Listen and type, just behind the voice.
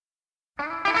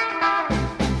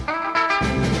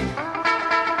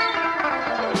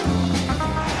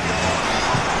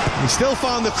still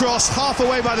found the cross, half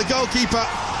away by the goalkeeper,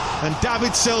 and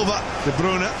David Silva, De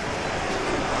Bruyne.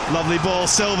 Lovely ball,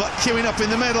 Silva queuing up in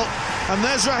the middle, and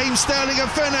there's Raheem Sterling and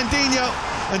Fernandinho,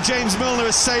 and James Milner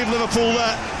has saved Liverpool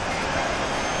there.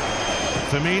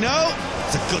 Firmino,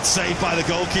 it's a good save by the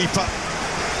goalkeeper.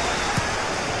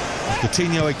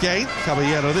 Coutinho again,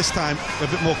 Caballero this time a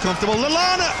bit more comfortable.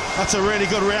 Lallana, that's a really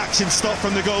good reaction stop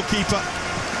from the goalkeeper.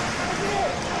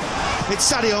 It's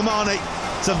Sadio Mane.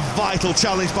 It's a vital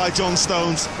challenge by John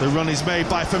Stones. The run is made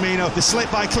by Firmino, the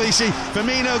slip by Clichy.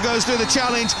 Firmino goes through the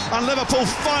challenge, and Liverpool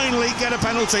finally get a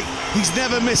penalty. He's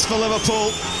never missed for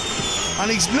Liverpool, and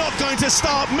he's not going to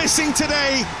start missing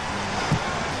today.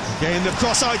 Again, the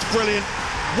cross out, brilliant.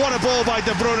 What a ball by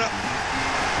De Bruyne.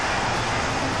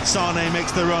 Sane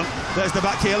makes the run. There's the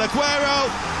back heel, Aguero.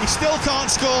 He still can't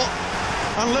score,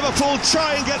 and Liverpool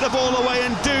try and get the ball away,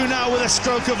 and do now with a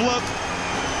stroke of luck.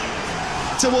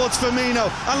 Towards Firmino,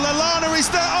 and Lallana is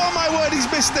there. Oh my word, he's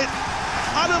missed it.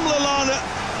 Adam Lallana.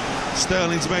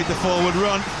 Sterling's made the forward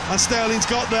run, and Sterling's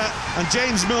got there, and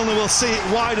James Milner will see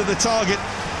it wide of the target,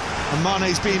 and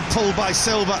Mane's being pulled by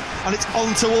Silva, and it's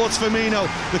on towards Firmino.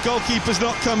 The goalkeeper's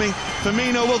not coming.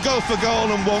 Firmino will go for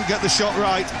goal and won't get the shot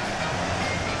right.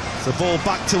 It's the ball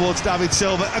back towards David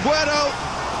Silva. Aguero,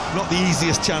 not the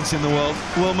easiest chance in the world.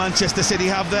 Will Manchester City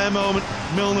have their moment?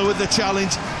 Milner with the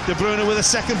challenge, De Bruyne with a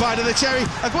second bite of the cherry.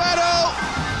 Aguero!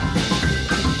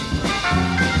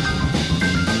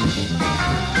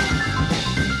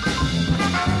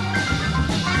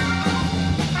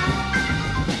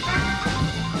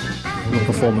 The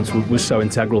performance was so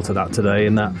integral to that today,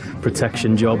 and that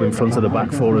protection job in front of the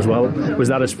back four as well. Was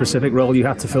that a specific role you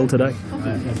had to fill today?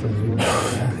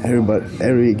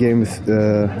 Every game is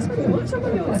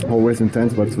always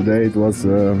intense, but today it was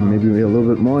maybe a little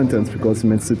bit more intense, because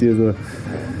Man City is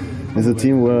a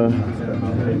team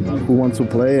who wants to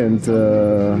play, and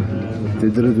they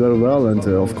did it very well. And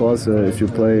of course, if you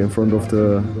play in front of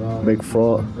the big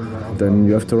four, then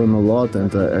you have to run a lot.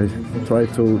 And I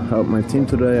tried to help my team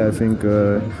today. I think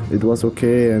it was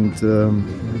okay, and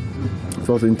it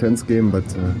was an intense game, but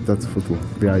that's football.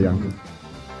 We are young.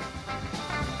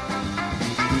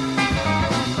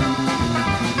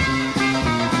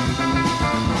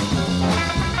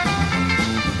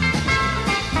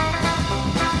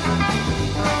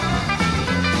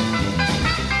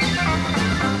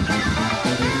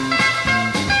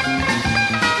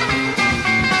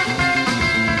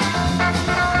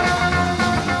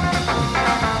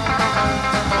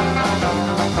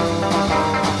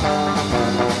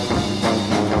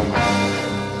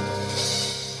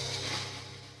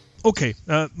 Okay,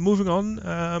 moving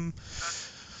on.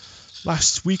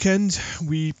 Last weekend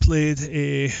we played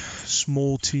a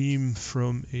small team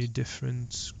from a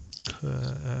different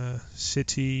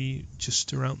city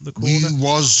just around the corner. We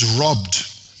was robbed.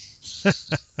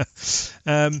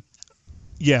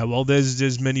 Yeah, well,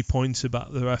 there's many points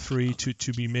about the referee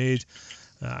to be made.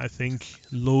 I think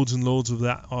loads and loads of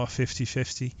that are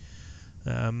 50-50.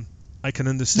 I can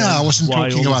understand. No, I wasn't why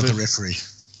talking all about of the it, referee.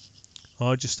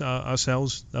 or just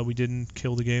ourselves, that we didn't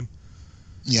kill the game.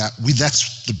 Yeah,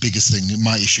 that's the biggest thing,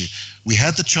 my issue. We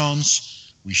had the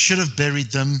chance, we should have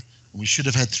buried them, and we should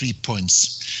have had 3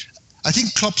 points. I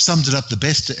think Klopp summed it up the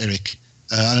best, Eric.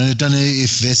 And I don't know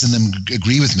if Wes and them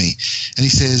agree with me. And he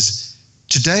says,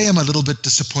 today I'm a little bit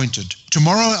disappointed.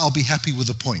 Tomorrow I'll be happy with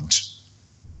a point.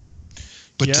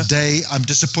 But today I'm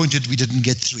disappointed we didn't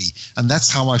get 3. And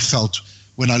that's how I felt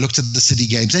when I looked at the City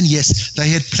games. And yes, they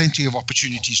had plenty of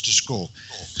opportunities to score.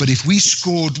 But if we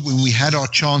scored when we had our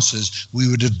chances, we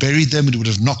would have buried them, it would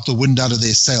have knocked the wind out of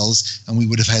their sails, and we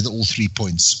would have had all 3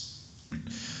 points.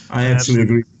 I absolutely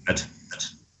agree with that.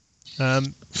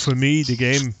 For me, the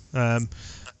game,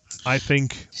 I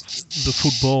think the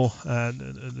football,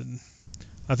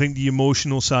 I think the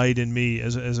emotional side in me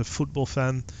as a football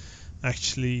fan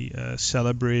actually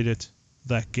celebrated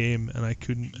that game, and I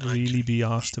couldn't really be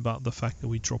asked about the fact that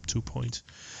we dropped 2 points.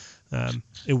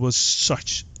 It was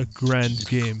such a grand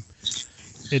game.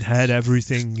 It had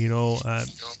everything, a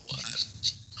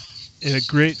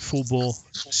great football.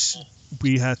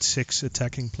 We had 6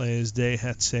 attacking players, they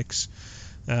had 6.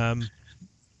 And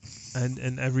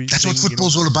everything. That's what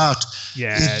football's all about.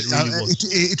 Yeah, it really was.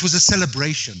 It was a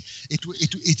celebration.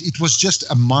 It was just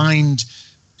a mind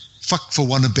fuck, for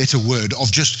want of a better word,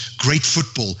 of just great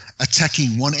football,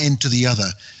 attacking one end to the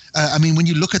other. I mean, when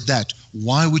you look at that,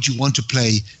 why would you want to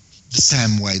play the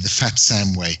Sam way, the fat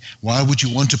Sam way? Why would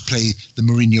you want to play the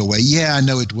Mourinho way? Yeah, I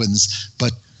know it wins,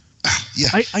 but yeah.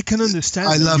 I can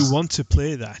understand that you want to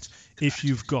play that if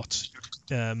you've got,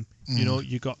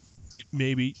 you got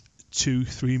maybe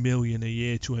 2-3 million a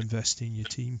year to invest in your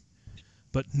team.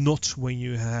 but not when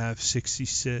you have 60,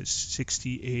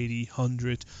 80,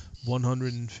 100,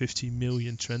 150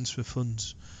 million transfer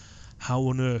funds. How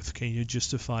on earth can you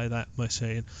justify that by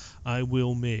saying, I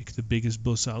will make the biggest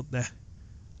buzz out there?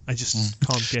 I just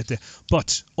can't get there.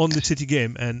 But on the City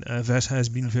game, and Wes has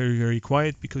been very, very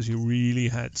quiet because he really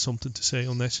had something to say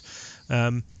on this.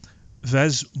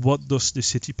 Wes, what does the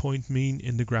City point mean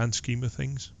in the grand scheme of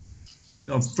things?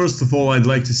 First of all, I'd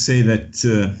like to say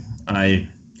that I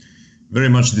very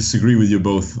much disagree with you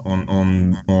both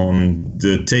on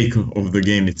the take of the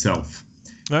game itself.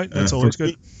 Right, that's always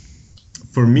good.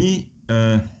 For me,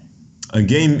 a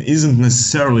game isn't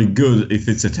necessarily good if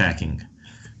it's attacking.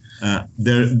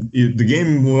 The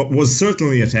game was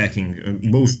certainly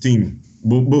attacking. Both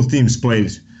teams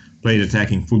played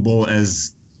attacking football,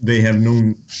 as they have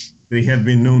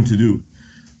been known to do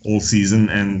all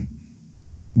season.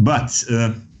 But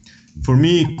for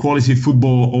me, quality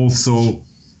football also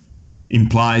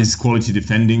implies quality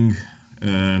defending,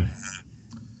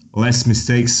 less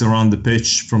mistakes around the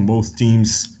pitch from both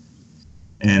teams,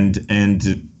 and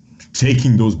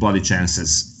taking those bloody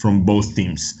chances from both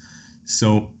teams.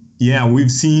 So yeah,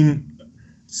 we've seen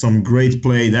some great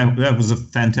play. That was a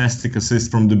fantastic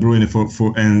assist from De Bruyne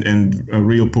and a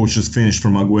real poacher's finish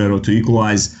from Aguero to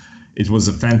equalize. It was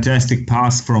a fantastic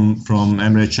pass from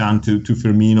Emre Can to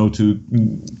Firmino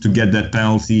to get that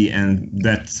penalty, and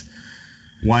that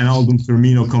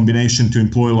Wijnaldum-Firmino combination to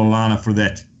employ Lallana for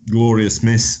that glorious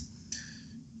miss.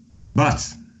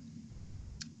 But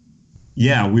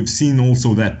yeah, we've seen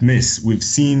also that miss. We've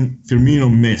seen Firmino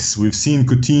miss. We've seen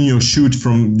Coutinho shoot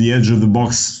from the edge of the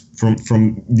box,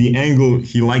 from the angle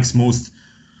he likes most,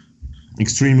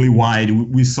 extremely wide.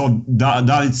 We saw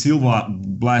David Silva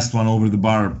blast one over the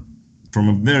bar from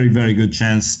a very, very good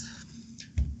chance.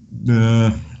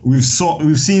 We've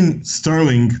seen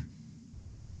Sterling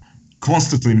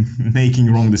constantly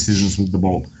making wrong decisions with the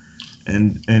ball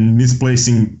and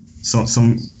misplacing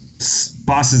some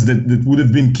passes that would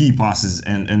have been key passes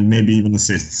and maybe even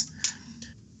assists.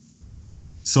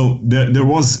 So there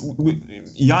was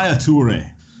Yaya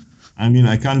Toure. I mean,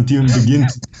 I can't even begin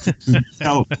to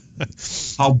tell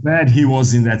how bad he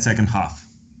was in that second half.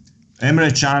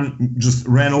 Emre Can just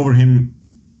ran over him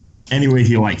any way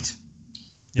he liked.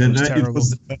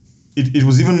 It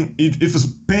was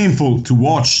painful to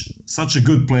watch such a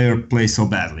good player play so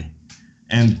badly.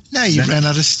 And no, he ran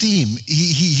out of steam.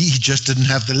 He just didn't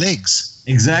have the legs.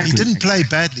 Exactly. He didn't play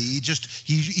badly.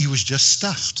 He was just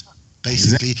stuffed.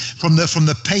 Basically, exactly. from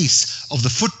the pace of the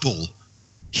football,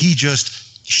 he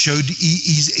just showed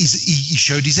he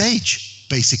showed his age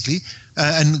basically.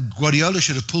 And Guardiola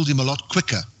should have pulled him a lot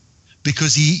quicker,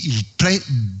 because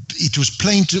it was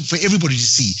plain for everybody to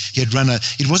see he had run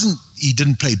he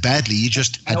didn't play badly. He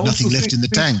just had nothing left in the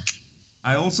tank.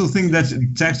 I also think that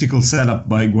tactical setup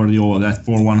by Guardiola, that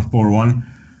 4-1-4-1,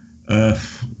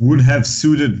 would have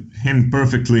suited him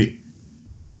perfectly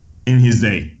in his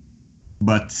day.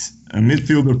 But a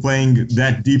midfielder playing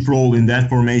that deep role in that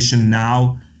formation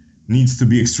now needs to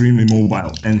be extremely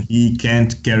mobile, and he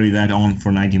can't carry that on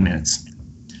for 90 minutes.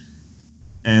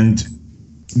 And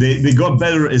they got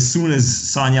better as soon as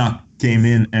Sagna came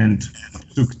in and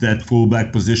took that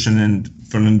full-back position and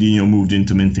Fernandinho moved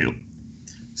into midfield.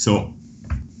 So,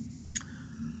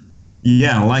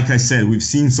 yeah, like I said, we've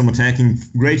seen some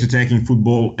great attacking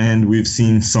football, and we've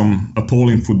seen some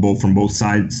appalling football from both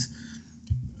sides.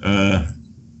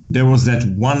 There was that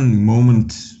one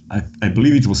moment, I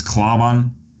believe it was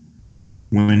Klavan,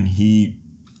 when he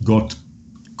got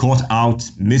caught out,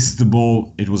 missed the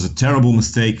ball. It was a terrible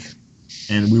mistake,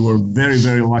 and we were very,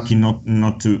 very lucky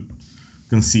not to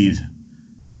concede.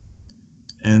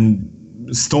 And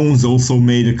Stones also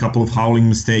made a couple of howling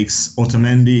mistakes.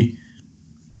 Otamendi,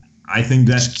 I think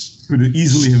that could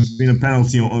easily have been a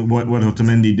penalty on what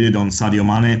Otamendi did on Sadio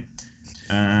Mane.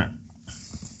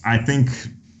 I think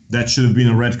that should have been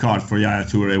a red card for Yaya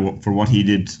Toure for what he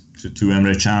did to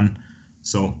Emre Can.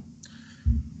 So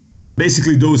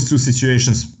basically those two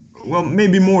situations, well,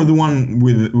 maybe more the one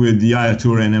with Yaya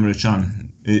Toure and Emre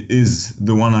Can is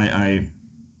the one I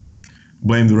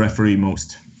blame the referee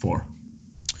most for.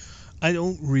 I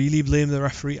don't really blame the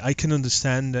referee. I can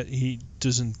understand that he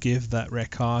doesn't give that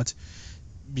red card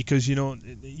because,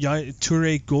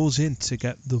 Toure goes in to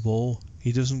get the ball.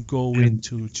 He doesn't go in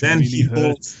to really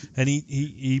hurt. And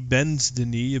he bends the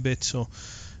knee a bit. So,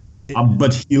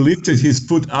 but he lifted his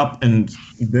foot up, and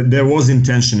there was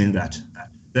intention in that.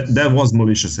 That was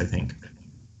malicious, I think.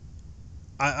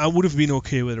 I would have been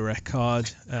okay with a red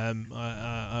card.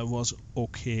 I was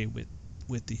okay with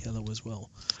the yellow as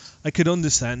well. I could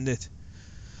understand it.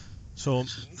 So,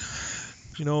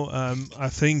 I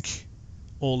think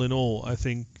all in all, I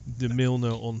think the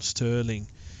Milner on Sterling,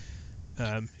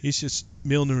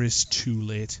 Milner is too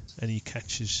late and he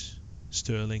catches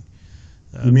Sterling.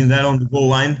 You mean that on the goal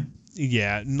line?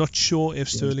 Yeah, not sure if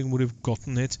Sterling would have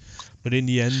gotten it, but in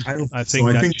the end, I think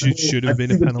so. that should have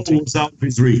been a penalty. The ball was out of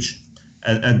his reach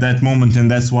at that moment,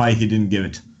 and that's why he didn't give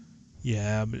it.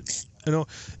 Yeah, but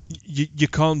you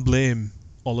can't blame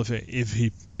Oliver if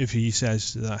he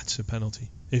says that's a penalty.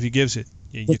 If he gives it,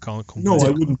 you can't complain.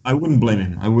 No, I wouldn't blame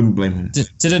him.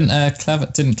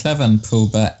 Didn't Cleven pull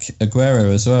back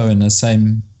Aguero as well in the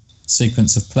same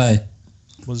sequence of play?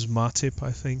 Was Matip,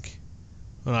 I think.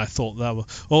 And I thought that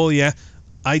was... Oh, yeah.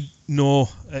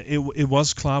 It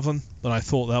was Klavan, but I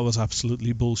thought that was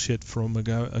absolutely bullshit from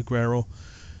Aguero.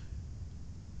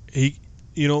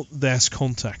 There's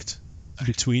contact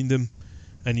between them,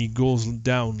 and he goes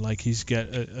down like he's get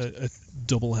a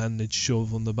double-handed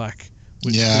shove on the back.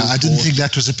 Yeah, I didn't think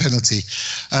that was a penalty.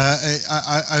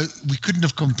 We couldn't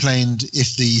have complained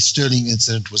if the Sterling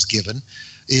incident was given.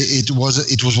 It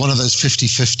was one of those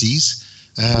 50-50s.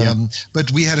 But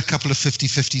we had a couple of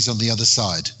 50-50s on the other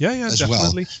side as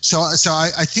definitely. Well. So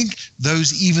I think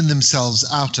those even themselves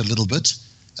out a little bit,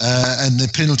 and the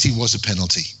penalty was a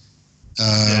penalty.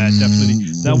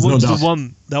 Definitely. That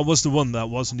was the one that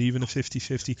wasn't even a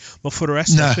 50-50. But for the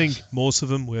rest, I think most of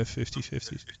them were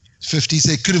 50-50s. 50s,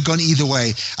 they could have gone either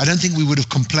way. I don't think we would have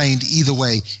complained either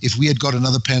way if we had got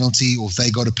another penalty or if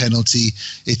they got a penalty.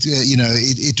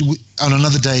 On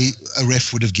another day, a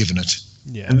ref would have given it.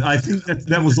 Yeah, and I think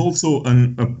that was also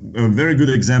a very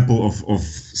good example of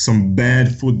some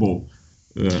bad football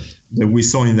that we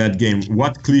saw in that game.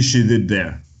 What Clichy did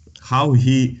there, how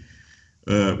he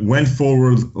went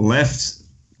forward, left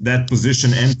that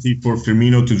position empty for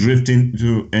Firmino to drift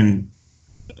into, and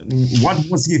what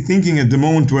was he thinking at the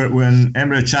moment when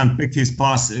Emre Can picked his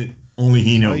pass? Only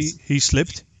he knows. He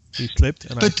slipped. And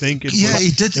I think it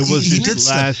was his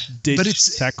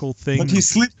last-ditch tackle thing. But he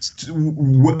slipped.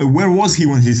 Where was he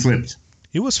when he slipped?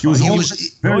 He was fine.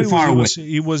 Very far away.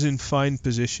 He was in fine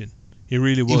position. He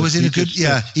really was. He was in a good.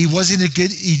 Yeah, he was in a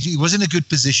good. He was in a good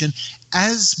position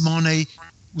as Mane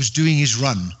was doing his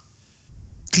run.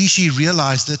 Clichy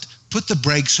realized it, put the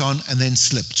brakes on, and then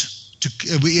slipped.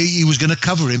 He was going to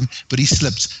cover him, but he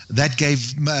slipped. That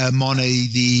gave Mane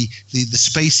the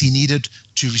space he needed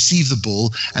to receive the ball,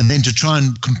 and then to try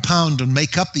and compound and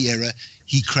make up the error,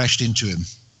 he crashed into him.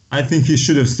 I think he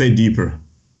should have stayed deeper.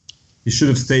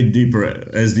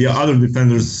 As the other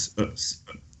defenders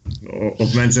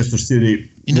of Manchester City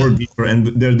were deeper, and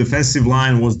their defensive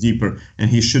line was deeper,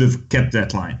 and he should have kept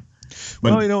that line.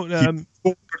 But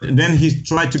then he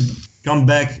tried to come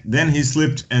back, then he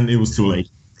slipped, and it was too late.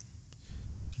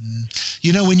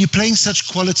 When you're playing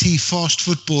such quality, fast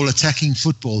football, attacking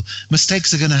football,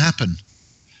 mistakes are going to happen.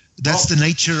 That's the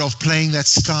nature of playing that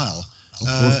style.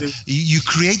 You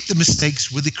create the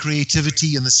mistakes with the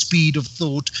creativity and the speed of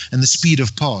thought and the speed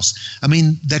of pass. I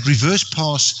mean, that reverse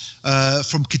pass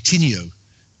from Coutinho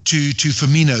to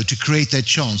Firmino to create that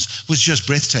chance was just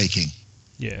breathtaking.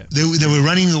 Yeah, they were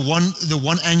running the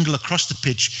one angle across the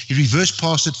pitch. He reverse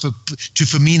passed it to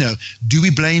Firmino. Do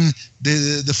we blame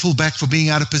the full back for being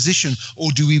out of position, or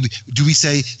do we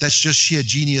say that's just sheer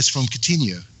genius from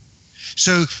Coutinho?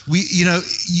 So we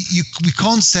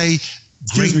can't say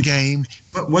great game.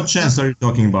 What chance are you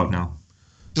talking about now?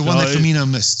 The one that Firmino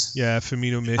missed. Yeah,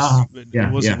 Firmino missed.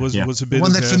 It was a bit. The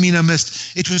one that Firmino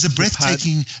missed. It was a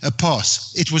breathtaking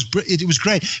pass. It was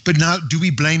great. But now, do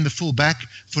we blame the full back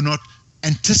for not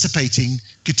anticipating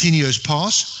Coutinho's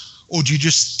pass, or do you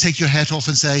just take your hat off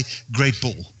and say great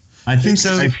ball? I think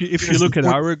so. If you look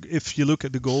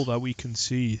at the goal that we can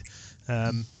see,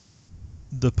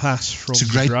 the pass from De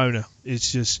Bruyne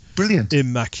is just brilliant,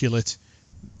 immaculate.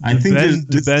 I think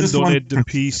the bend on it,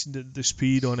 the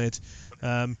speed on it.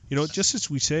 Just as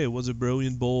we say, it was a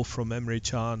brilliant ball from Emre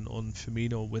Can on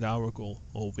Firmino with our goal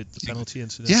or with the penalty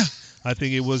incident. Yeah, I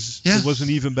think it was an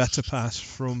even better pass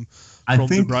from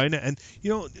De Bruyne, and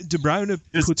De Bruyne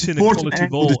puts in a quality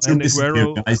ball and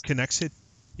Aguero connects it.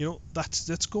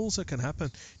 That's goals that can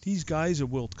happen. These guys are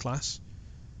world class.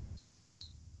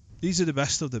 These are the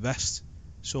best of the best.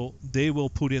 So they will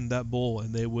put in that ball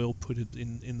and they will put it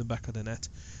in the back of the net.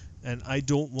 And I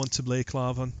don't want to blame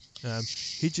Klavan.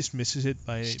 He just misses it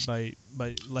by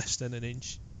less than an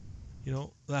inch.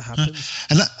 That happens.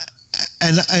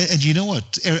 And you know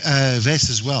what, Wes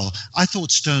as well. I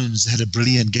thought Stones had a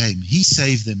brilliant game. He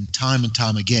saved them time and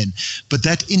time again. But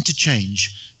that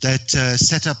interchange that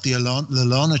set up the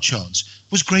Lallana chance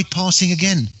was great passing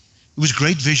again. It was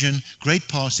great vision, great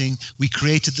passing. We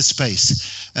created the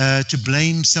space. To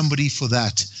blame somebody for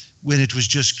that when it was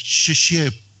just sheer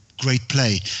great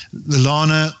play.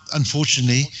 Lallana,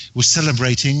 unfortunately, was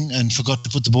celebrating and forgot to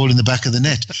put the ball in the back of the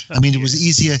net. I mean, it was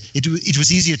easier. It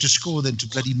was easier to score than to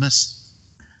bloody miss.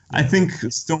 I think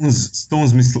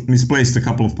Stones misplaced a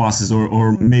couple of passes,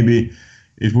 or maybe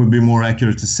it would be more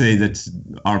accurate to say that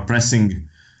our pressing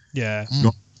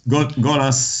got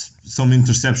us some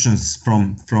interceptions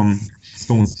from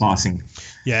Stones passing.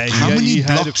 Yeah, how many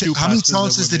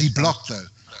chances did he block though?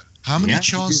 How many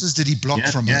chances did he block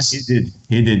from us?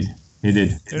 He did.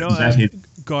 You know,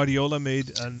 Guardiola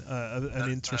made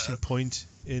an interesting point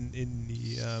in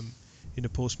the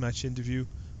post-match interview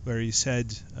where he said,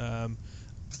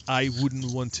 "I wouldn't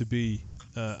want to be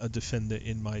a defender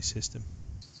in my system."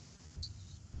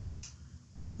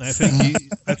 I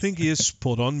think he is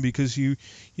spot on, because you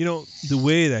know the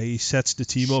way that he sets the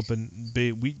team up, and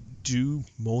we do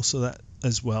most of that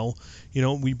as well. You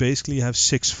know, we basically have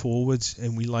 6 forwards,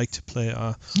 and we like to play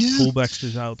our fullbacks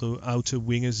as outer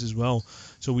wingers as well.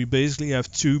 So we basically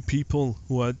have 2 people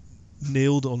who are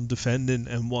nailed on defending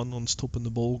and 1 on stopping the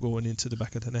ball going into the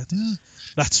back of the net. Yeah.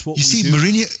 That's what we do.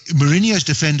 You see, Mourinho's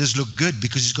defenders look good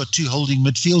because he's got 2 holding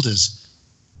midfielders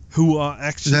who are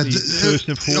actually first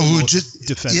and foremost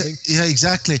defending. Yeah,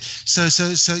 exactly.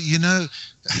 So you know,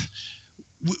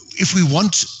 if we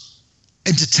want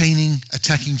entertaining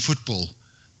attacking football,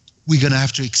 we're going to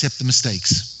have to accept the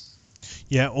mistakes.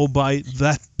 Yeah, or by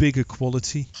that bigger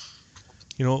quality,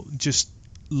 you know, just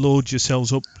load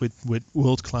yourselves up with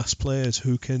world-class players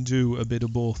who can do a bit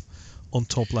of both on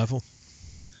top level.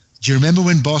 Do you remember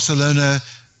when Barcelona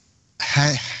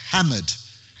hammered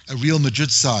a Real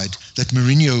Madrid side that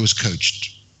Mourinho was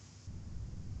coached?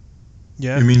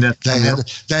 Yeah, you mean that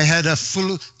they had a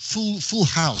full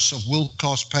house of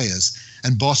world-class players,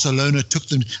 and Barcelona took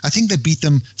them. I think they beat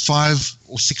them 5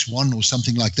 or 6-1 or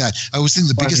something like that. I always think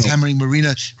the biggest hammering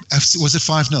Mourinho was it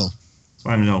 5-0.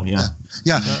 5-0, yeah.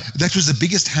 Yeah, that was the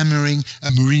biggest hammering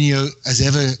Mourinho has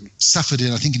ever suffered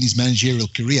in, I think, in his managerial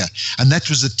career, and that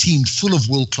was a team full of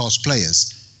world-class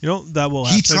players. You know, that will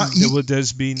happen.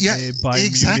 There's been a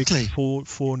Bayern Munich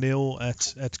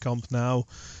 4-0 at Camp Nou.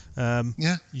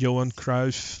 Johan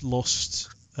Cruyff lost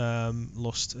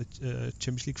a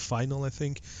Champions League final, I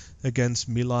think, against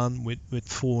Milan with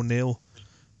 4-0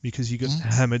 because he got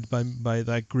hammered by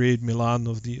that great Milan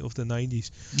of the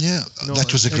 90s. Yeah,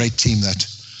 that was a great team. That.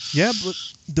 Yeah, but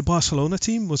the Barcelona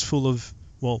team was full of,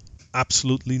 well,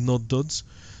 absolutely not duds.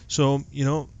 So you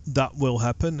know that will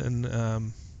happen,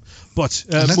 and but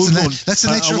moving on. That's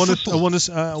the nature of football.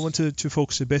 I wanted to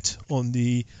focus a bit on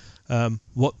the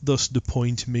what does the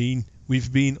point mean?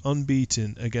 We've been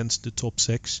unbeaten against the top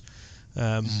 6.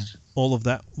 All of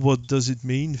that. What does it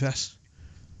mean, Ves?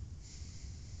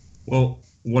 Well,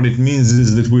 what it means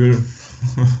is that we're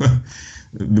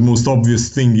the most obvious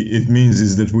thing it means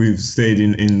is that we've stayed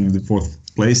in the 4th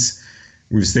place.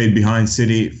 We've stayed behind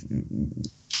City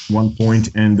 1 point,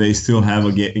 and they still have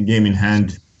a game in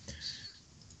hand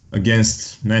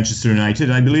against Manchester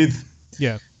United, I believe.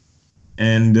 Yeah.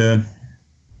 And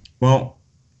well,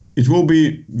 it will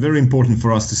be very important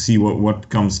for us to see what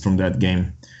comes from that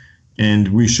game. And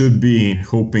we should be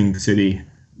hoping City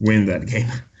win that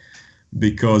game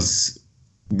because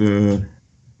the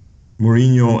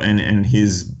Mourinho and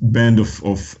his band of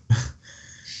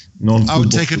non-football... I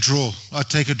would take a draw. I'd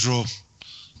take a draw.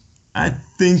 I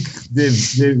think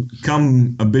they've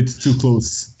come a bit too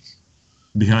close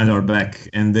behind our back,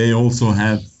 and they also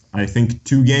have, I think,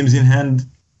 2 games in hand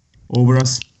over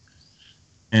us.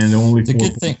 And only the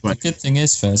good thing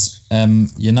is, Fez,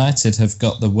 United have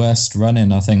got the worst run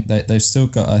in. I think they've still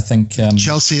got. I think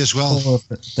Chelsea as well.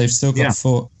 They've still got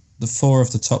 4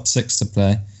 of the top 6 to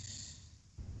play.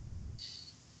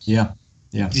 Yeah.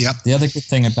 The other good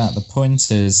thing about the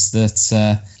point is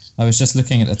that I was just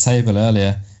looking at the table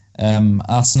earlier.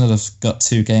 Arsenal have got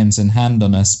 2 games in hand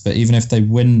on us, but even if they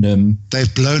win them,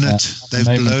 they've blown it.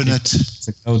 It's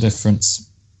a goal difference.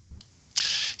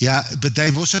 Yeah, but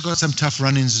they've also got some tough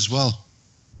run-ins as well.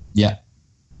 Yeah.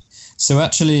 So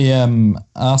actually,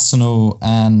 Arsenal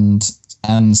and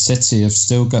City have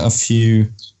still got a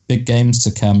few big games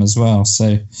to come as well.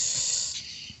 So.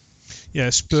 Yeah,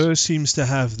 Spurs seems to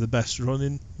have the best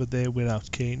run-in, but they're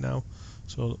without Kane now,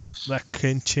 so that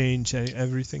can change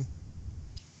everything.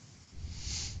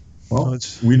 Well,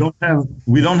 we don't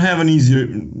have an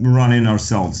easy run-in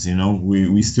ourselves. You know,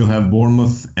 we still have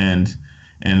Bournemouth and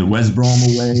West Brom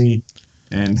away,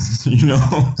 and you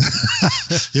know,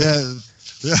 yeah.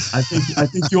 I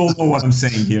think you all know what I'm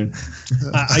saying here.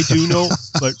 I do know,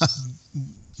 but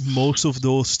most of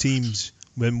those teams,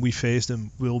 when we face them,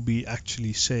 will be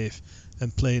actually safe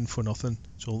and playing for nothing.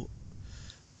 So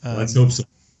let's hope so.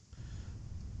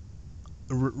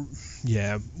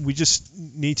 we just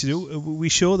need to do. We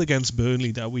showed against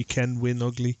Burnley that we can win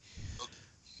ugly.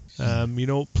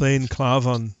 Playing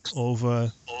Klavan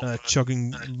over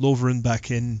chugging Lovren back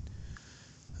in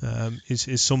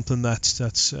is something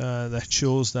that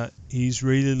shows that he's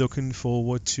really looking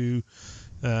forward to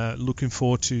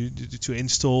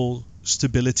install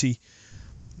stability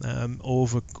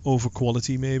over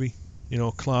quality. Maybe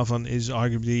Klavan is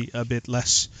arguably a bit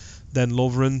less than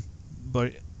Lovren,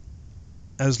 but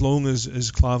as long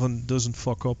as Klavan doesn't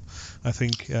fuck up, I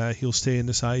think he'll stay in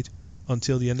the side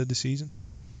until the end of the season.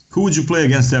 Who would you play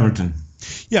against Everton?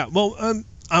 Yeah, well,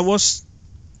 I was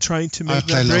trying to make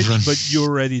that break, but you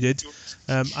already did.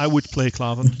 I would play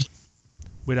Klavan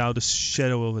without a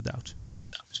shadow of a doubt.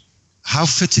 How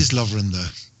fit is Lovren, though?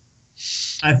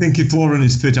 I think if Lovren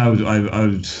is fit, I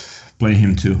would play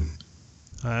him too.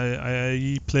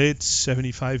 He played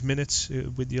 75 minutes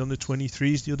with the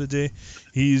under-23s the other day.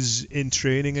 He's in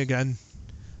training again.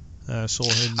 Saw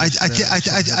him. I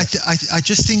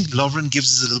just think Lovren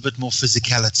gives us a little bit more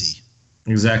physicality.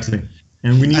 Exactly,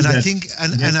 and we need that. I think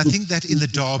that in the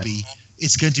derby,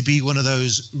 it's going to be one of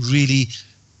those really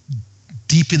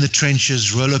deep in the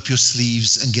trenches, roll up your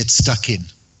sleeves and get stuck in.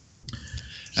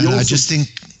 And I just think,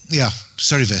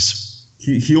 sorry, Ves.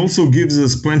 He also gives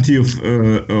us plenty of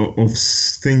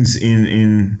things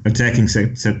in attacking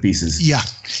set pieces. Yeah,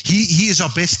 he is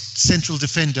our best central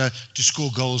defender to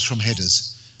score goals from headers.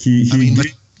 He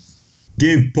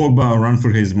gave Pogba a run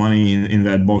for his money in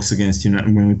that box against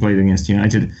United when we played against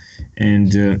United,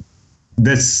 and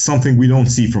that's something we don't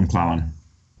see from Klavan.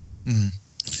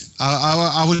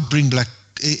 I would bring Black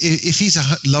if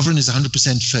Lovren is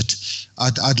 100% fit.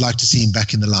 I'd like to see him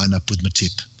back in the lineup with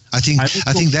Matip. I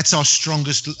think that's our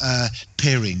strongest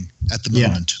pairing at the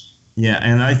moment. Yeah,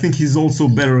 and I think he's also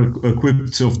better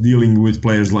equipped of dealing with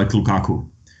players like Lukaku.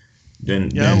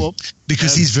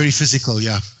 Because he's very physical.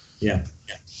 Yeah.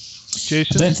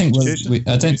 Jason?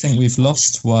 I don't think we've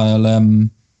lost while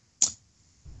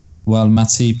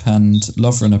Matip and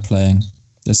Lovren are playing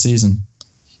this season.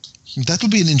 That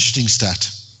would be an interesting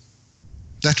stat.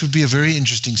 That would be a very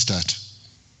interesting stat.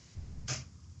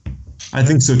 I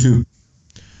think so too.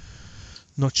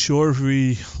 Not sure if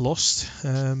we lost.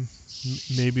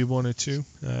 Maybe one or two.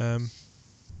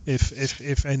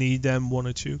 If any, then one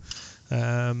or two.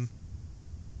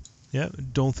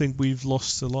 Don't think we've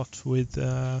lost a lot with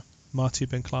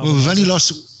Matip and Klavan. Well, we've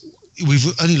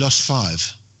only lost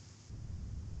 5.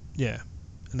 Yeah,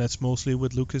 and that's mostly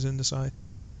with Lucas in the side.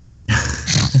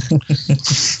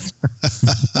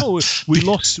 No, we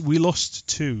lost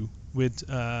 2 with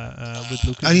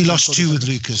Lucas. Only lost 2 with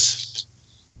Lucas.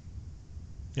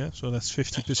 Yeah, so that's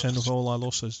 50% of all our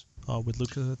losses are with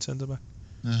Lucas at centre back.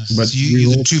 But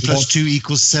 2 plus 2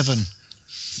 equals 7.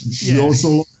 You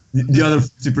also the other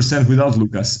 50% without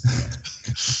Lucas.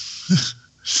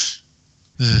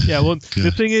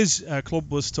 The thing is, Klopp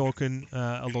was talking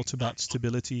a lot about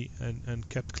stability and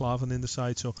kept Klavan in the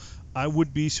side, so I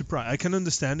would be surprised. I can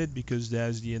understand it because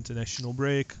there's the international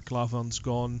break. Klavan's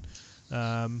gone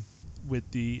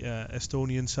with the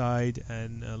Estonian side,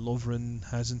 and Lovren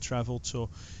hasn't travelled, so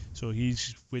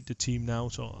he's with the team now.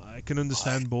 So I can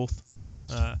understand both.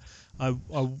 I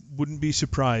wouldn't be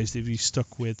surprised if he's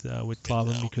stuck with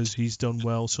Klavan because he's done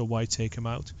well. So why take him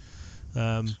out?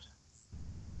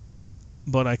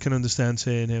 But I can understand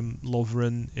saying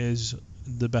Lovren is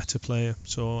the better player.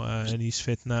 So and he's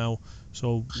fit now,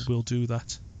 so we'll do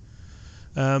that.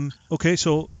 Okay,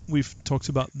 so we've talked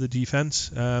about the defense.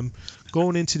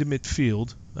 Going into the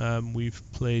midfield, we've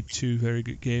played 2 very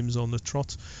good games on the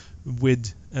trot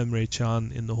with Emre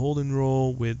Can in the holding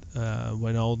role, with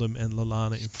Wijnaldum and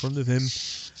Lallana in front of him.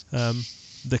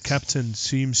 The captain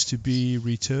seems to be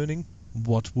returning.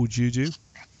 What would you do?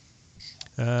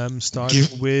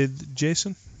 Starting with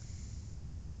Jason.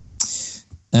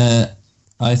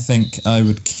 I think I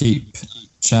would keep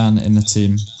Can in the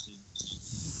team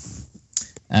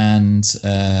and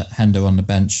Hendo on the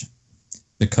bench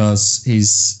because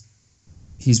he's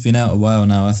been out a while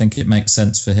now. I think it makes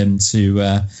sense for him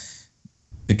to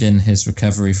begin his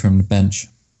recovery from the bench.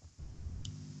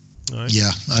 Nice.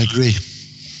 Yeah, I agree.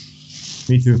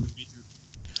 Me too.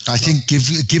 I think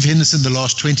give Henderson the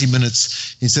last 20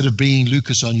 minutes. Instead of bringing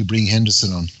Lucas on, you bring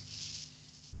Henderson on.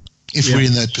 If we're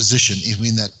in that position.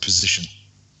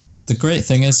 The great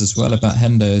thing is as well about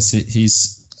Hendo is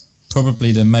he's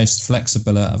probably the most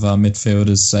flexible out of our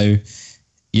midfielders. So,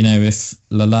 if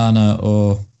Lallana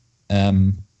or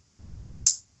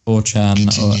Can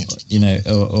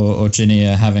or Ginny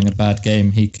are having a bad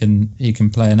game, he can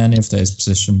play in any of those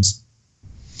positions.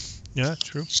 Yeah,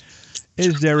 true.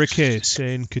 Is there a case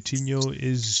saying Coutinho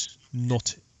is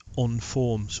not on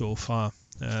form so far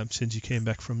since he came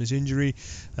back from his injury.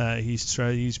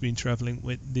 He's been travelling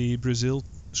with the Brazil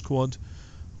squad.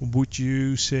 Would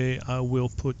you say I will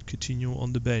put Coutinho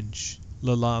on the bench,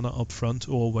 Lallana up front,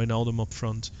 or Wijnaldum up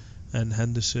front, and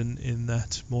Henderson in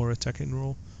that more attacking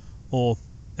role, or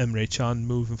Emre Can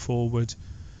moving forward?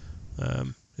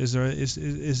 Is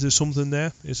there something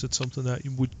there? Is it something that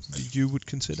you would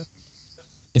consider?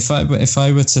 If I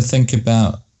were to think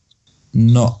about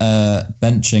not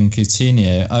benching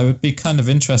Coutinho, I would be kind of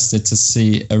interested to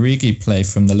see Origi play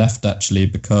from the left, actually,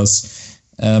 because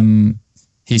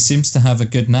he seems to have a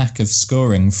good knack of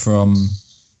scoring from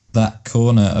that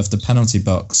corner of the penalty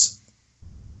box.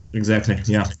 Exactly,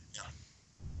 yeah.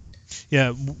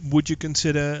 Yeah, would you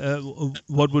consider,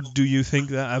 do you think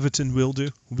that Everton will do?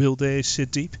 Will they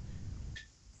sit deep?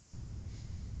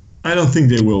 I don't think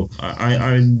they will.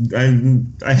 I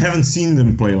haven't seen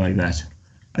them play like that.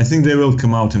 I think they will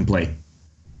come out and play.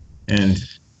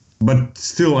 But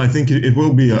still, I think it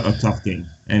will be a tough game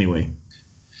anyway.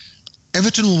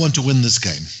 Everton will want to win this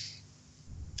game.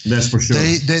 That's for sure.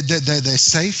 They're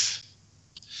safe.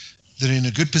 They're in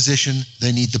a good position.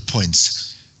 They need the points.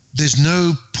 There's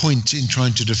no point in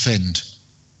trying to defend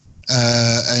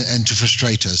and to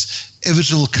frustrate us.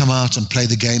 Everton will come out and play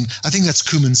the game. I think that's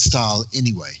Koeman's style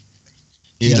anyway.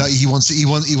 Yeah. He wants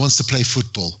to play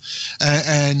football,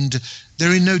 and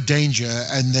they're in no danger,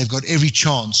 and they've got every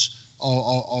chance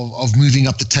of moving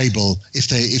up the table if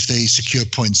they secure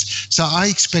points. So I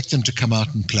expect them to come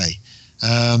out and play.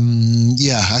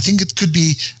 I think it could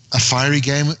be a fiery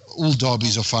game. All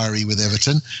derbies are fiery with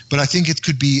Everton, but I think it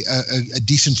could be a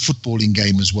decent footballing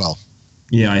game as well.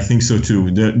 Yeah, I think so too.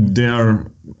 They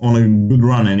are on a good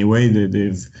run anyway.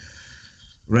 They've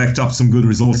racked up some good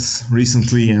results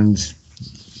recently, and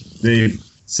they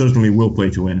certainly will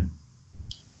play to win.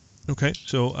 Okay,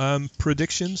 so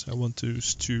predictions. I want to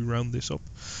round this up.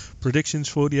 Predictions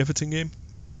for the Everton game.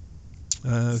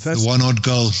 The one odd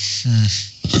goal.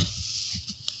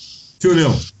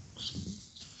 2-0.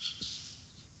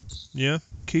 Yeah,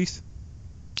 Keith?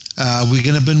 We're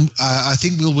going to win. I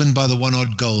think we'll win by the one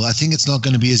odd goal. I think it's not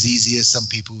going to be as easy as some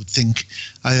people would think,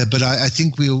 but I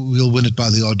think we'll win it by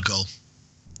the odd goal.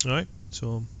 All right,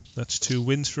 so that's 2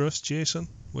 wins for us. Jason,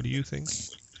 what do you think?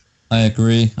 I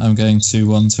agree. I'm going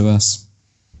 2-1 to us.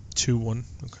 2-1,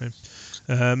 okay.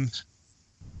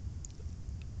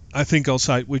 I think I'll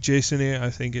side with Jason here. I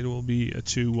think it will be a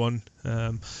 2-1.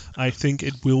 I think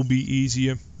it will be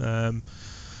easier.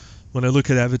 When I look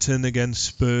at Everton against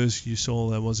Spurs, you saw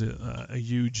there was a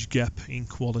huge gap in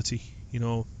quality.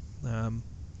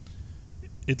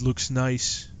 It looks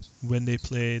nice when they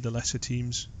play the lesser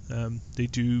teams. They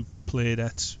do play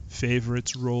that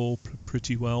favourites role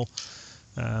pretty well.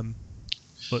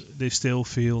 But they still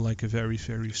feel like a very,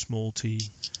 very small team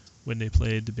when they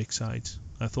play the big sides.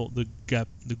 I thought the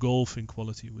gulf in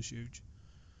quality was huge.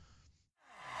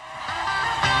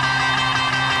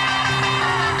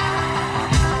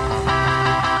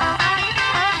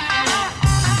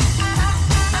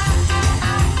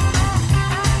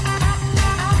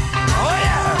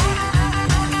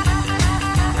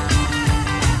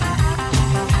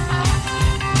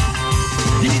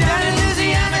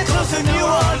 New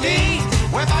Orleans,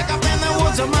 we're back up in the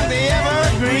woods among the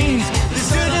evergreens. The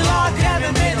student log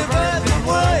cabin made of earth and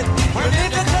wood. Where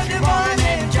lived a country boy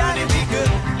named Johnny B. Good,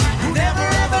 who never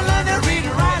ever learned to read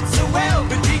and write so well,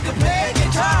 but he could play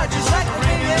guitar just like a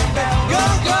ringing bell. Go,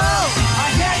 go,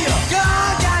 I hear you. Go,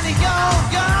 Johnny, go,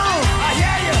 go. I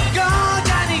hear you. Go,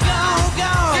 Johnny, go, go.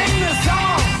 Sing the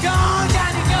song. Go,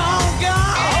 Johnny, go, go.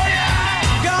 Oh yeah.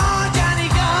 Go,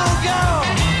 Johnny, go, go.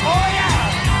 Oh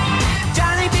yeah.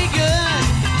 Johnny be good.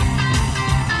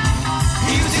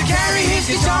 He used to carry his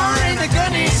guitar in the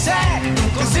gunny sack,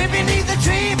 go sit beneath the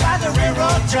tree by the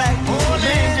railroad track. Old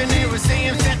engineer would see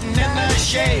him sitting in the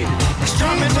shade,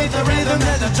 strumming with the rhythm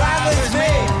that the drivers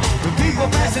made. When people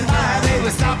passing by, they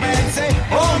would stop and say,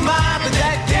 oh my, but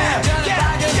that gap,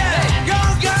 go,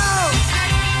 go,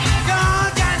 go,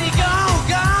 Johnny, go,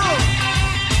 go,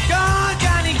 go,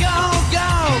 Johnny, go, go,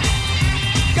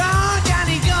 go,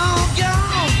 Johnny, go, go,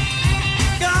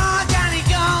 go, Johnny,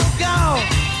 go, go,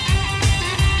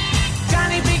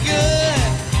 Johnny be good.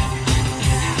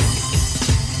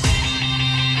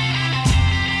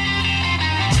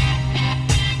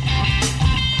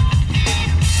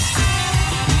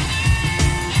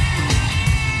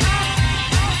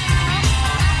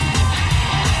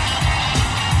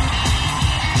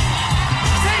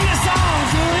 Sing the song,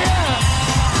 Julia.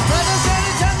 Brother said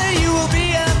to tell you will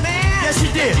be a man. Yes, you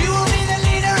did. You will be the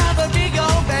leader of a big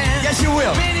old band. Yes, you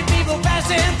will. Many people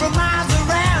passing from miles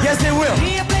around. Yes, they will.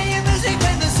 Hear playing music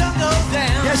when the sun goes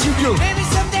down. Yes, you do. Many